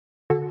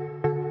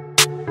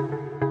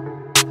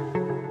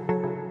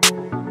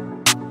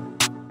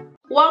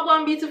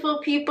Wagwan beautiful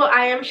people,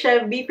 I am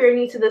Chev. If you're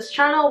new to this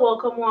channel,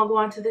 welcome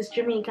Wagwan to this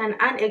Jamaican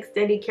and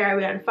extended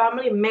Caribbean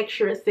family. Make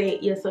sure to say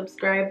you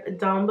subscribe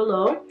down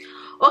below.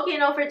 Okay,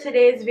 now for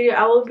today's video,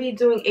 I will be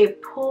doing a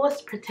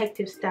post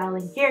protective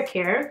styling hair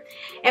care,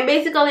 and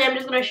basically I'm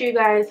just going to show you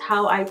guys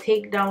how I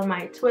take down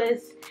my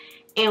twists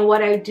and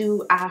what I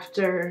do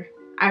after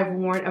I've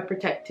worn a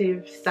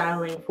protective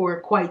styling for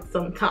quite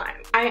some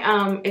time. I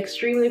am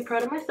extremely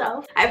proud of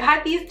myself. I've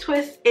had these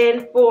twists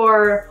in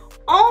for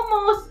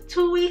almost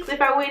 2 weeks. If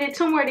I waited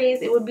 2 more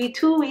days, it would be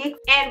 2 weeks,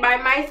 and by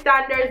my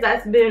standards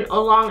that's been a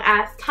long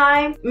ass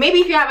time. Maybe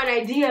if you have an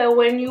idea,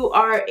 when you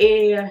are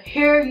a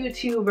hair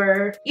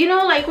YouTuber, you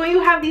know, like when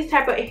you have these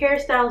type of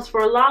hairstyles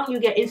for long, you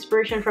get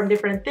inspiration from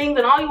different things,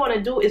 and all you want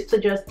to do is to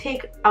just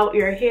take out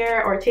your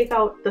hair or take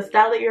out the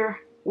style that you're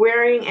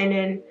wearing and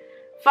then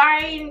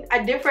find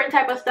a different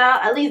type of style.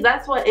 At least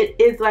that's what it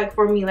is like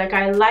for me. Like,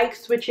 I like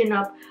switching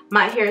up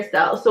my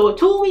hairstyle. So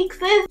 2 weeks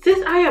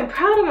since I am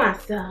proud of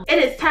myself, it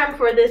is time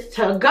for this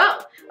to go.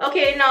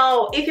 Okay,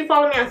 now if you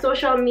follow me on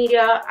social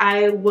media,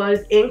 I was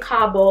in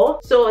Cabo.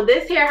 So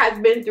this hair has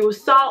been through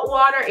salt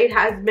water, it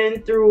has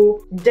been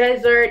through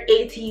desert,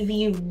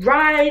 ATV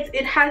rides,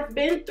 it has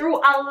been through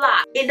a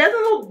lot. It doesn't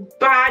look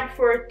bad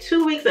for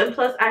 2 weeks, and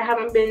plus I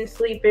haven't been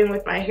sleeping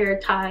with my hair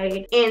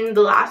tied in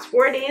the last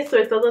 4 days, so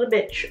it's a little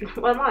bit,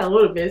 well, not a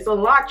little bit, it's a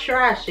lot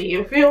trashy,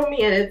 you feel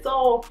me? And it's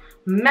all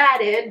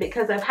matted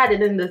because I've had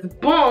it in this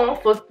bun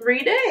for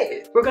 3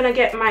 days. We're gonna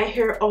get my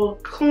hair all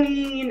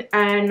clean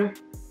and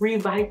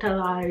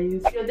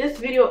revitalized. So this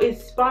video is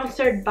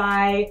sponsored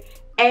by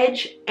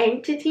Edge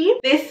Entity.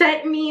 They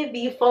sent me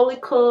the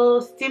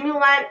follicle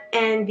stimulant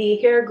and the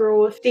hair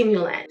growth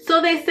stimulant. So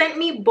they sent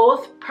me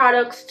both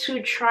products to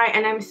try,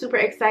 and I'm super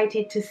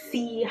excited to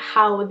see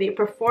how they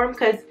perform,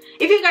 because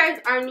if you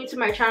guys are new to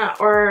my channel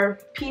or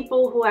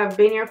people who have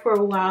been here for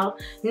a while,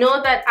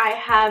 know that I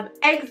have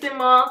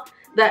eczema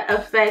that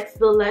affects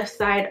the left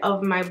side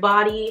of my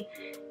body,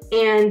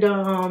 and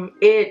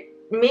it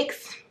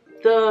makes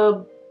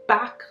the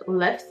back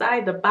left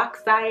side of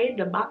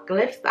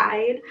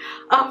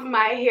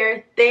my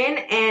hair thin,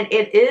 and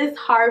it is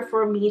hard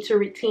for me to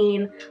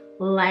retain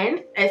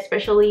length,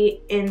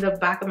 especially in the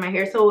back of my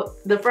hair. So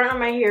the front of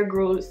my hair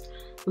grows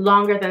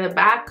longer than the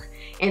back,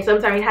 and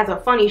sometimes it has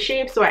a funny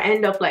shape, so I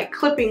end up like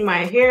clipping my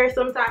hair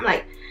sometimes.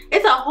 Like,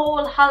 it's a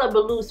whole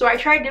hullabaloo. So I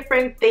tried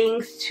different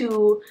things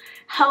to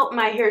help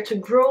my hair to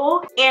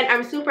grow, and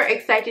I'm super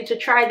excited to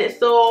try this.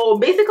 So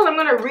basically I'm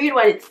gonna read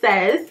what it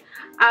says.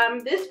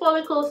 This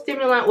follicle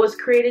stimulant was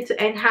created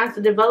to enhance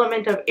the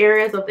development of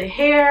areas of the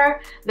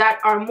hair that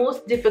are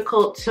most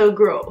difficult to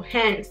grow,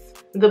 hence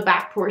the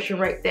back portion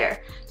right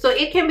there. So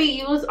it can be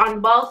used on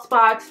bald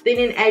spots,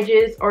 thinning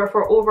edges, or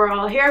for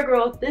overall hair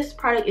growth. This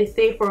product is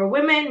safe for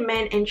women,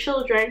 men, and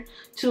children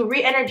to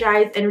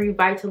re-energize and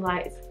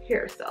revitalize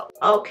hair cells.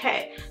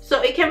 Okay,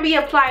 so it can be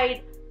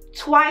applied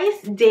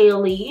twice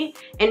daily,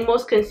 and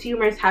most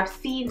consumers have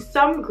seen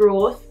some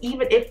growth,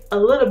 even if a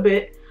little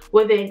bit,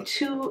 within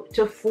 2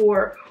 to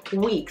 4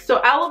 weeks. So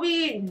I will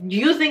be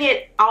using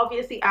it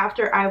obviously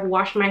after I've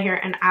washed my hair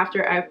and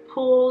after I've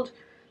pulled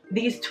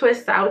these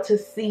twists out to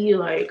see,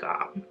 like,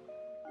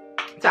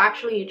 to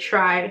actually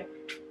try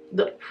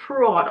the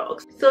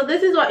products. So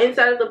this is what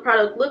inside of the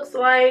product looks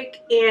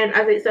like, and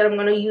as I said, I'm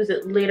going to use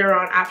it later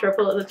on after I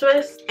pull out the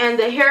twist. And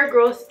the hair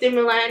growth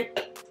stimulant,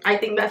 I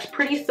think that's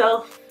pretty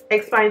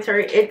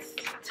self-explanatory. It's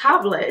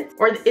tablets,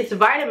 or it's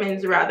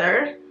vitamins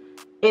rather,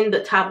 in the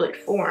tablet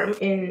form.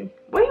 In,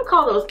 what do you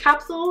call those,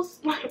 capsules?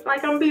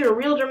 Like, I'm being a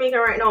real Jamaican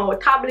right now. A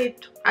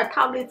tablet,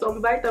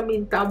 some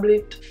vitamin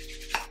tablet.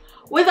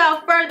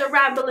 Without further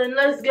rambling,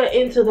 let's get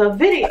into the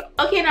video.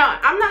 Okay,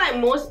 now I'm not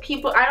like most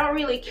people. I don't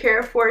really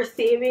care for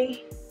saving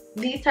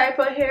these type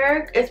of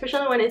hair,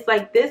 especially when it's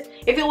like this.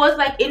 If it was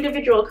like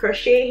individual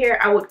crochet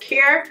hair, I would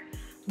care,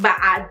 but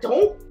I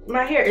don't.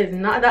 My hair is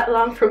not that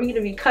long for me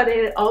to be cutting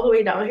it all the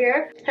way down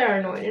here.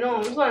 Paranoid, you know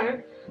what I'm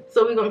saying?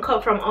 So we're gonna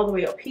cut from all the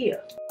way up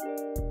here.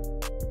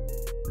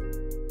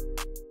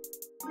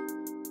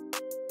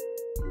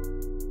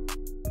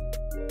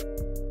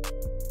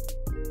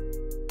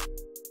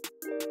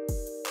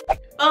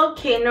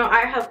 Okay, now I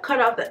have cut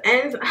off the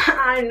ends.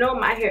 I know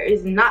my hair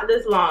is not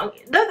this long.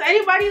 Does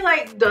anybody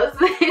like does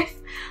this?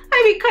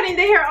 I be cutting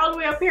the hair all the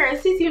way up here, and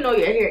since you know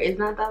your hair is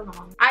not that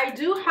long. I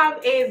do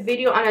have a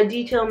video on a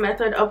detailed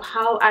method of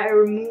how I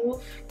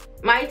remove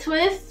my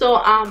twist, so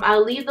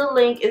I'll leave the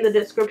link in the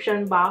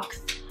description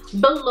box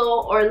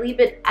below, or leave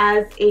it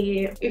as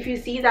a, if you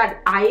see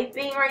that eye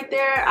thing right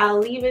there, I'll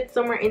leave it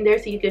somewhere in there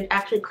so you can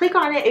actually click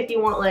on it if you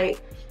want like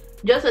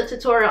just a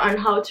tutorial on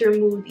how to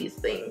remove these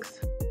things.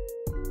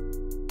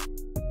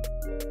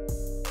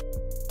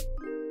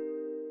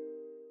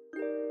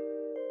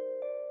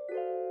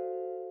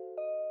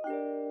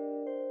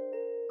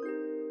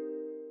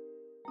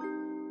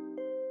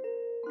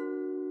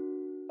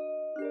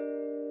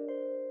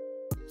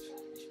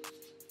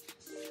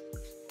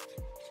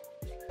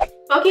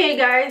 Okay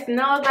guys,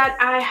 now that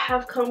I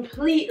have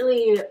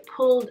completely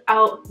pulled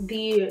out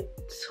the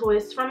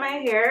twist from my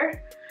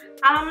hair,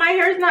 My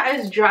hair is not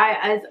as dry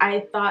as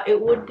I thought it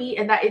would be,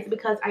 and that is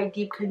because I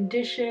deep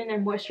condition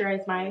and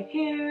moisturize my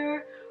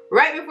hair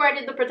right before I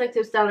did the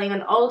protective styling.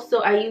 And also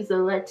I use the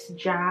Let's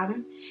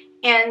Jam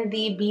and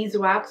the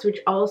beeswax, which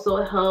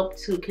also helped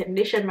to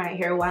condition my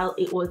hair while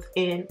it was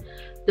in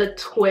the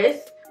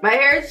twist. My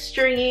hair is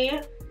stringy.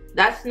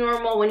 That's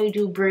normal when you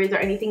do braids or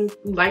anything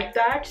like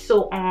that.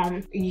 So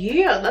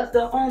yeah, that's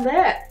on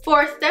that.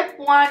 For step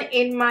 1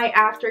 in my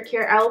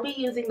aftercare, I'll be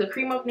using the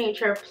Cream of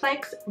Nature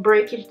Plex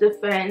Breakage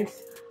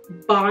Defense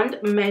Bond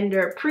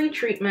Mender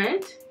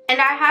pre-treatment. And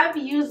I have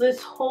used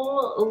this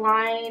whole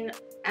line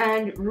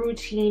and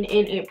routine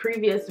in a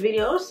previous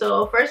video.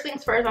 So first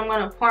things first, I'm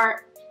gonna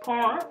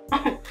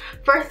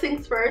first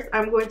things first,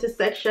 I'm going to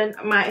section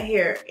my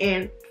hair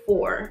in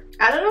 4.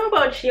 I don't know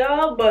about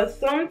y'all, but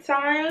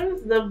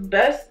sometimes the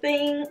best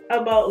thing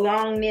about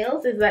long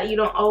nails is that you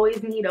don't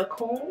always need a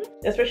comb,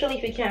 especially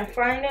if you can't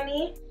find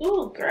any.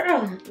 Oh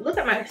girl, look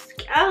at my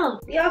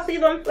scalp. Y'all see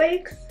them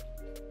flakes?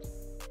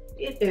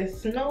 It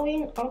is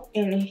snowing up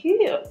in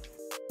here.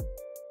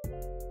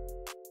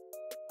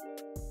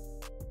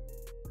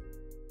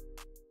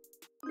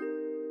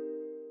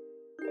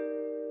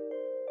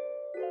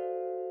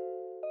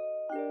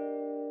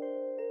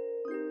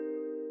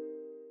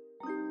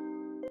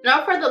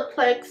 Now for the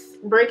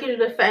Plex Breakage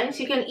Defense,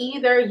 you can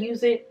either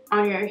use it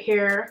on your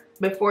hair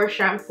before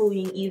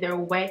shampooing, either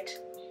wet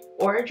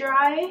or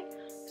dry.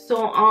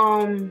 So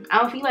I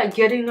don't feel like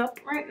getting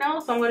up right now,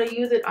 so I'm going to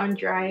use it on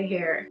dry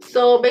hair.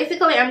 So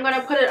basically I'm going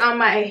to put it on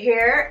my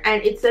hair,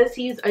 and it says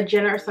to use a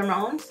generous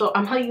amount, so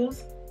I'm going to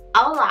use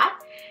a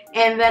lot,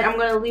 and then I'm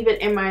going to leave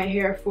it in my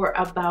hair for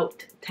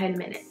about 10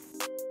 minutes.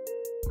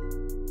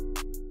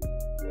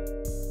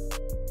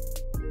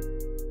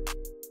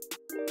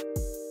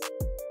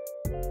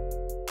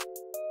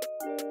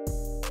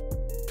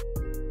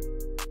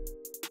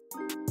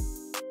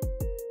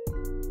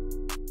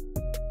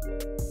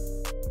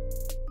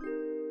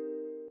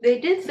 They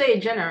did say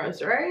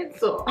generous, right?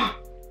 So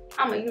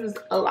I'm gonna use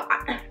a lot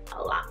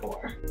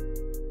more.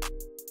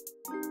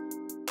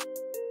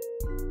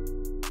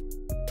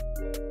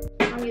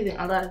 I'm using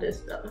a lot of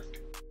this stuff.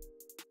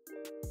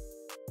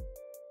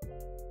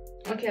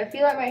 Okay, I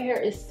feel like my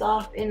hair is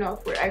soft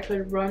enough where I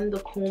could run the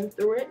comb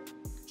through it.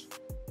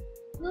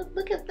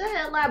 Look at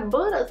that, like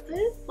butter,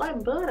 sis,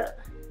 like butter.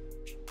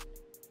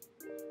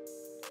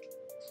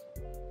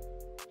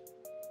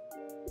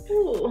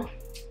 Ooh.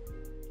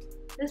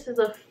 This is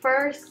the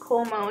first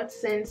comb out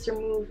since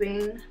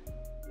removing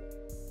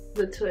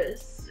the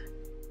twist.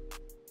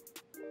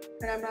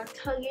 And I'm not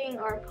tugging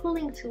or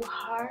pulling too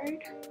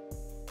hard.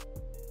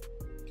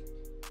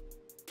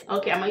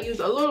 Okay, I'm gonna use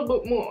a little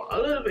bit more, a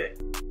little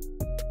bit.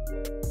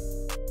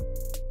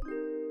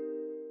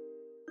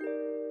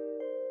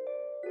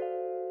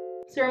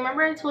 So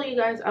remember I told you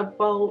guys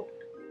about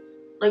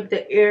like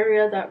the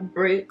area that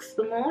breaks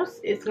the most?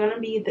 It's gonna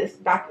be this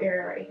back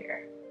area right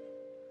here.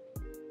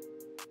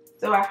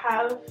 So I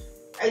have,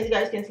 as you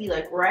guys can see,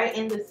 like right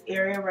in this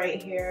area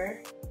right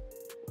here,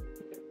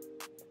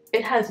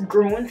 it has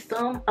grown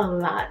some a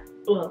lot.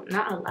 Well,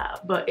 not a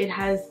lot, but it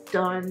has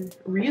done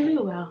really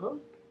well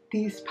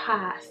these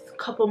past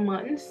couple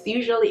months.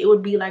 Usually it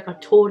would be like a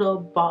total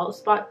bald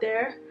spot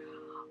there,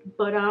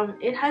 but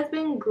it has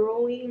been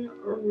growing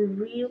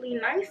really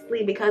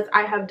nicely because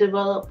I have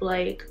developed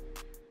like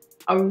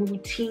a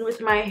routine with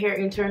my hair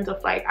in terms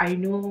of like I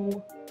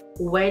know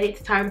when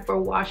it's time for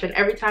wash, and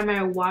every time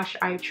I wash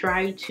I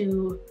try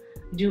to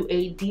do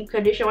a deep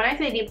condition. When I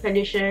say deep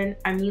condition,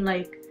 I mean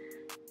like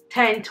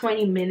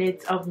 10-20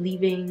 minutes of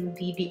leaving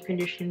the deep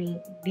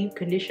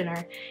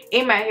conditioner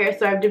in my hair.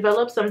 So I've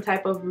developed some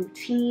type of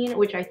routine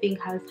which I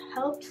think has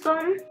helped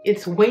some.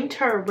 It's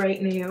winter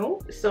right now,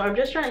 so I'm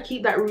just trying to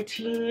keep that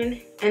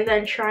routine and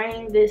then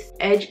trying this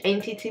Edge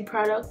Entity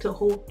product to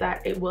hope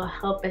that it will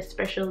help,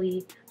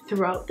 especially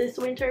throughout this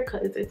winter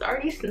because it's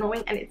already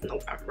snowing and it's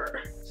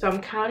November. So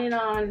I'm counting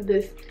on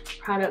this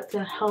product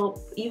to help.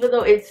 Even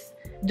though it's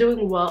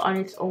doing well on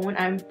its own,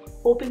 I'm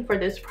hoping for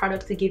this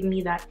product to give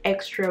me that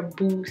extra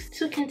boost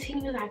to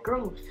continue that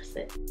growth.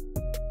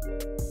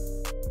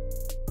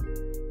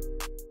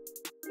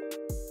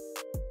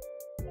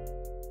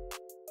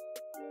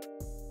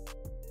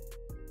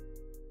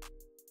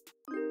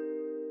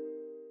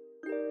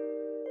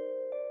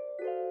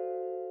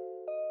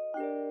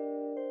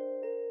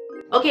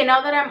 Okay,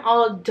 now that I'm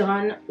all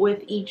done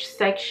with each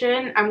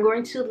section, I'm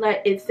going to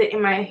let it sit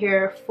in my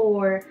hair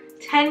for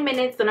 10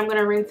 minutes. Then I'm going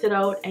to rinse it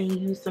out and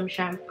use some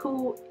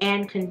shampoo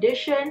and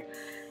conditioner.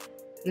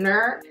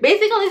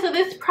 Basically, so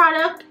this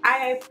product,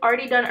 I've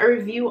already done a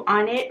review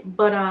on it,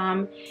 but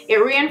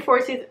it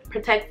reinforces,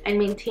 protects, and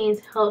maintains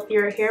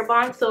healthier hair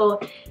bonds. So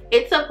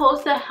it's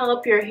supposed to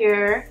help your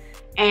hair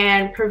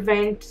and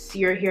prevents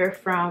your hair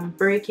from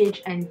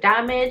breakage and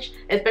damage,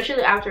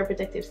 especially after a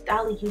protective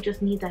styling. You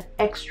just need that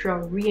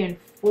extra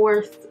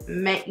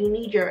reinforcement. You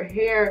need your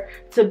hair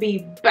to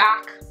be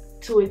back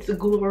to its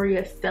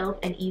glorious self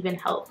and even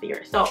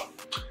healthier. So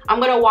I'm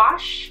gonna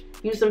wash,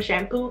 use some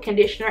shampoo,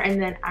 conditioner, and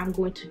then I'm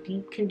going to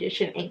deep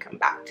condition and come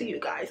back to you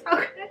guys.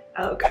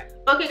 Okay.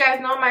 Okay guys,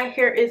 now my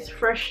hair is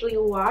freshly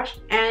washed,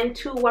 and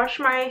to wash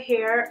my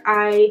hair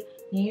I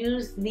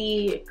use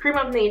the Cream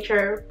of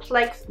Nature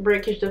Plex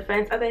Breakage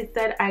Defense. As I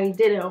said, I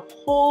did a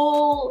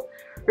whole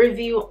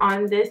review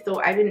on this,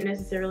 so I didn't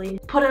necessarily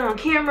put it on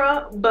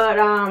camera, but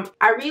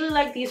I really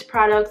like these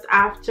products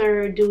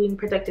after doing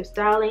protective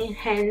styling,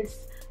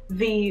 hence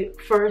the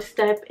first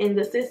step in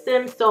the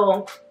system.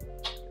 So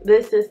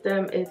this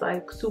system is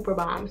like super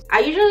bombs.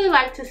 I usually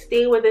like to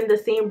stay within the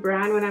same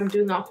brand when I'm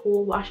doing a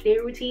whole wash day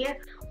routine,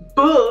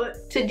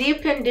 but to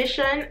deep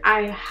condition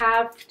I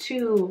have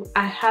to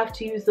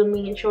use the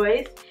Main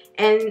Choice.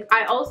 And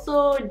I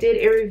also did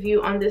a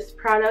review on this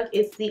product.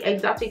 It's the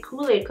Exotic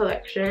Kool-Aid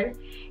collection,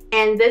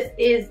 and this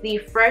is the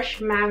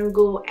Fresh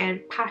Mango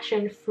and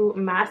Passion Fruit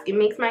Mask. It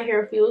makes my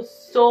hair feel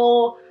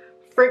so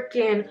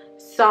freaking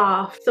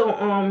soft. So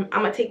I'm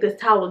gonna take this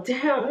towel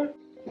down,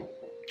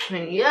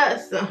 and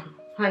yes,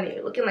 honey,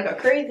 looking like a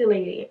crazy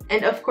lady.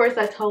 And of course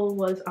that towel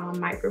was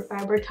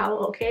microfiber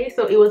towel, okay?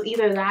 So it was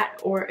either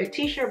that or a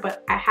t-shirt,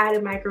 but I had a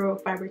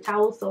microfiber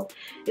towel, so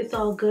it's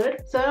all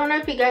good. So I don't know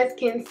if you guys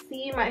can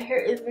see, my hair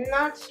is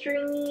not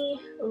stringy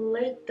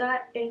like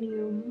that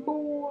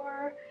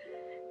anymore.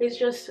 It's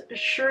just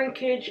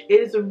shrinkage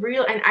is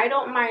real, and I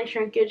don't mind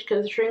shrinkage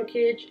because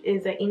shrinkage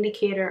is an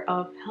indicator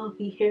of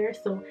healthy hair.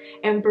 So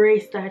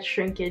embrace that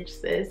shrinkage,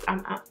 sis.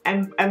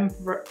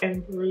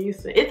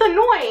 Embrace it. It's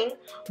annoying,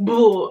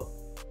 but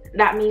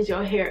that means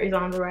your hair is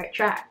on the right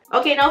track.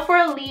 Okay, now for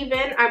a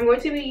leave-in, I'm going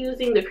to be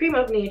using the Cream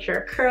of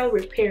Nature Curl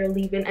Repair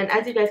Leave-In. And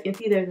as you guys can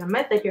see, there's a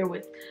method here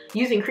with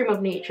using Cream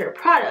of Nature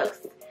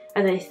products.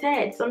 As I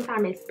said,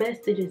 sometimes it's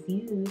best to just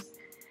use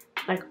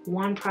like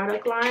one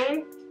product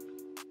line,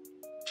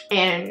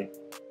 and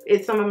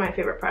it's some of my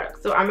favorite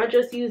products. So I'm gonna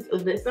just use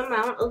this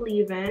amount of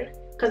leave-in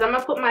because I'm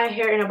gonna put my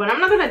hair in it, but I'm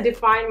not gonna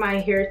define my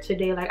hair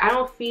today. Like I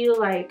don't feel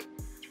like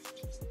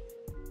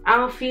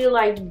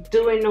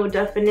doing no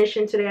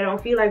definition today. I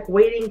don't feel like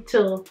waiting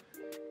till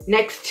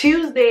next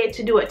Tuesday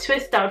to do a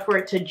twist out for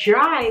it to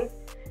dry.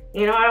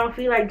 You know, I don't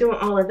feel like doing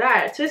all of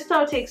that. Twist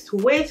out takes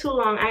way too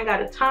long. I ain't got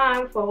the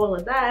time for all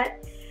of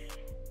that.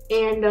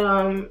 And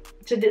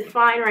to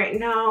define right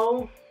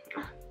now,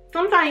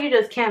 sometimes you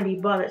just can't be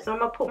bothered. So I'm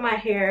gonna put my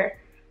hair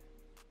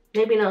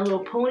maybe in a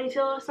little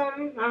ponytail or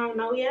something. I don't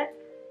know yet.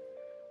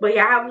 But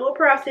yeah, I have low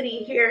porosity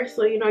here,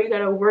 so you know you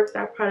gotta work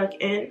that product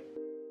in.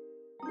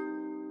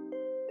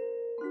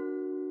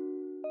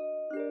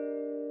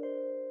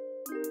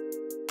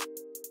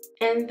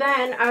 And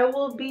then I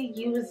will be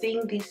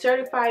using the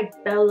Certified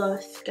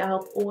Bella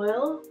Scalp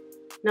Oil.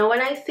 Now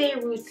when I say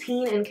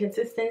routine and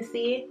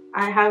consistency,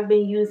 I have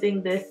been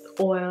using this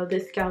oil,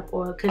 this scalp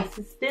oil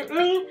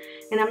consistently,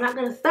 and I'm not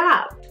gonna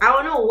stop. I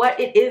don't know what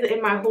it is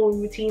in my whole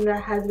routine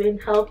that has been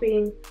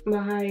helping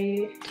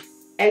my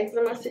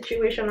eczema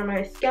situation on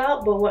my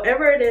scalp, but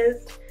whatever it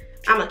is,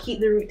 I'm gonna keep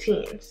the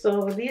routine.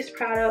 So these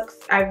products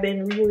I've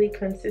been really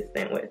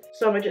consistent with,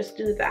 so I'm gonna just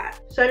do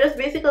that. So I just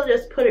basically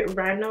just put it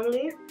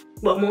randomly,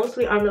 but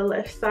mostly on the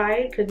left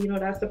side because you know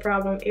that's the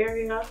problem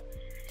area.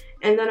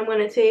 And then I'm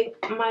gonna take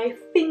my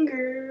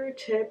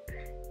fingertip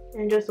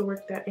and just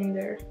work that in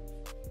there.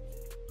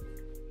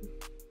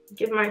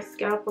 Give my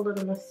scalp a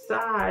little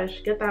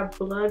massage, get that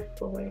blood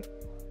flowing.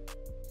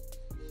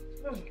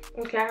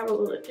 Okay, I have a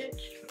little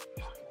itch.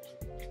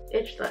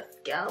 Itch that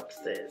scalp,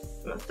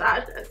 sis.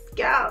 Massage that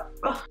scalp.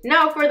 Oh.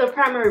 Now for the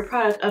primary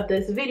product of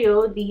this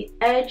video, the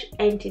Edge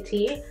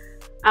Entity.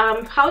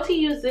 How to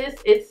use this,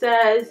 it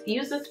says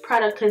use this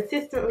product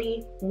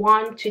consistently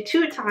 1 to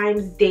 2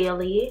 times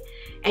daily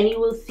and you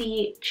will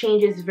see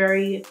changes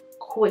very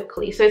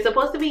quickly. So it's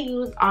supposed to be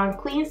used on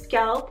clean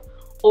scalp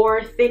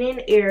or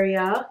thinning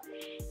area,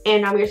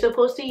 and you're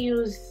supposed to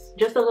use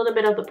just a little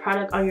bit of the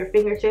product on your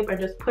fingertip and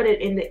just put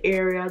it in the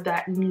area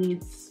that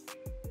needs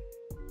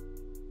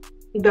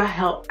the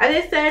help.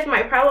 As I said,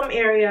 my problem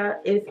area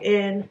is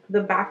in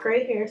the back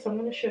right here, so I'm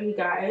going to show you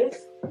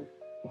guys.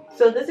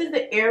 So this is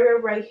the area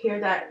right here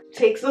that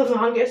takes the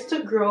longest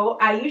to grow.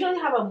 I usually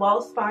have a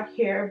bald spot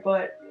here,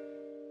 but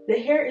the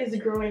hair is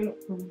growing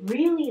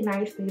really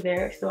nicely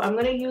there. So I'm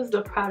going to use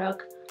the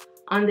product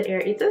on the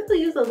area. It says to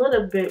use a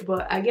little bit,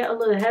 but I get a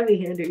little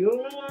heavy-handed.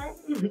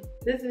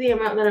 This is the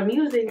amount that I'm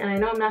using, and I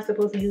know I'm not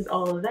supposed to use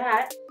all of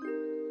that.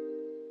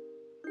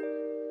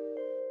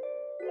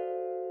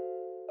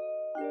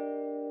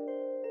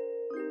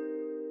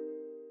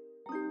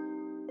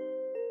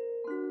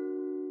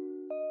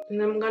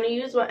 And I'm going to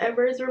use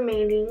whatever is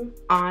remaining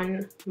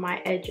on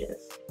my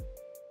edges.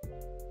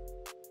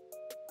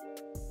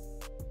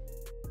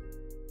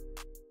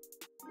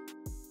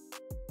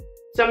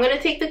 So I'm going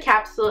to take the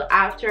capsule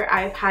after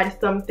I've had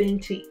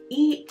something to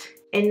eat.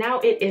 And now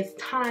it is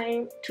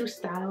time to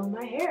style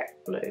my hair.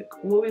 Like,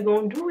 what are we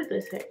going to do with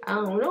this hair? I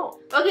don't know.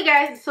 Okay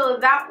guys, so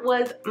that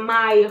was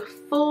my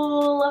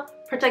full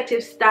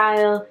protective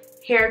style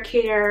hair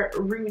care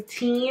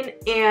routine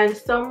and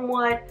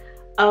somewhat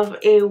of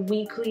a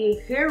weekly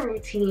hair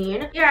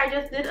routine. Yeah, I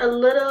just did a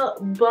little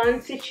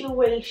bun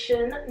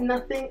situation,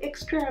 nothing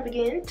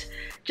extravagant,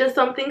 just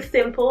something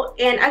simple.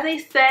 And as I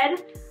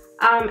said,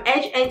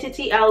 Edge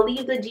Entity, I'll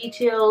leave the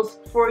details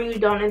for you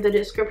down in the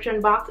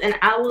description box, and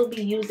I will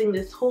be using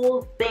this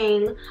whole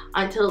thing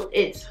until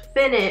it's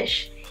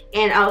finished,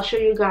 and I'll show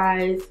you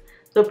guys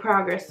the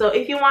progress. So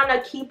if you want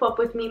to keep up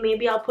with me,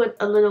 maybe I'll put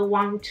a little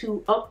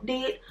 1-2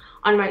 update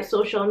on my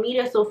social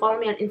media. So follow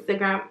me on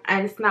Instagram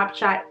and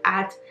Snapchat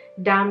at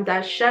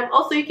dam-chev.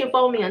 Also, you can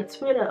follow me on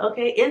Twitter,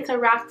 okay?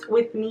 Interact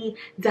with me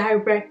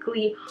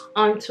directly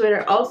on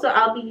Twitter. Also,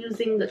 I'll be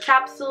using the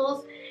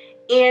capsules,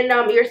 and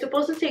you're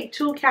supposed to take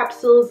 2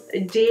 capsules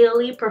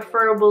daily,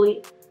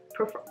 preferably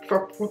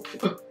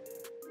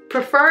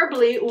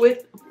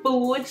with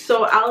food.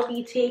 So I'll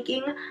be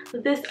taking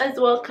this as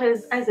well,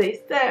 because as I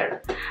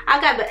said, I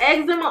got the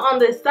eczema on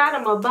this side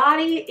of my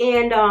body,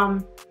 and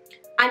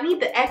I need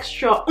the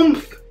extra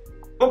oomph,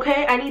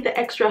 okay? I need the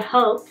extra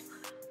help.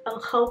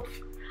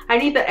 I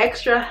need the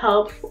extra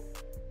help.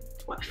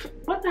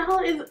 What the hell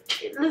is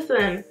it?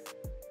 Listen,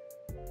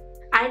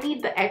 I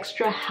need the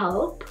extra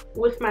help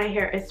with my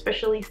hair,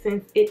 especially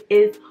since it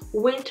is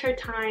winter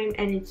time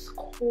and it's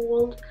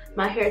cold.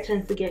 My hair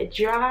tends to get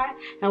dry,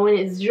 and when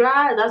it's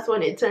dry, that's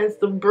when it tends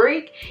to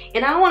break,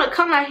 and I don't want to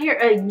cut my hair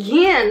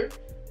again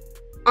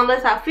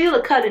unless I feel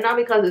to cut it, not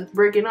because it's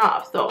breaking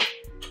off. So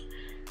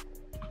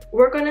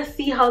we're gonna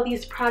see how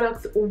these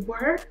products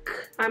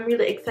work. I'm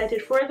really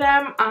excited for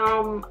them.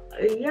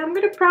 Yeah, I'm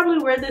gonna probably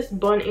wear this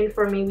bun in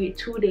for maybe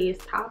 2 days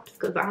tops,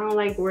 because I don't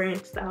like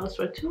wearing styles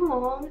for too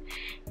long.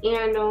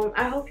 And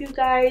I hope you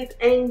guys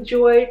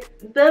enjoyed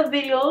the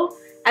video.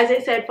 As I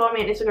said, follow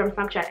me on Instagram,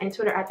 Snapchat, and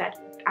Twitter at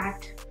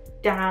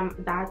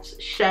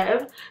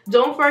dam-chev.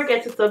 Don't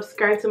forget to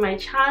subscribe to my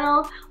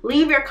channel.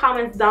 Leave your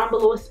comments down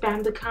below.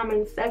 Spam the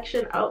comment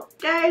section.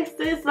 Okay,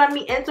 sis, let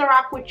me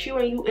interact with you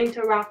and you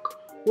interact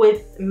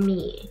with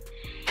me.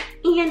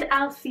 And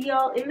I'll see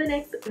y'all in the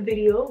next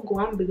video. Go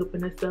on, big up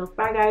on yourself.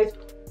 Bye,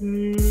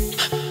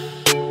 guys.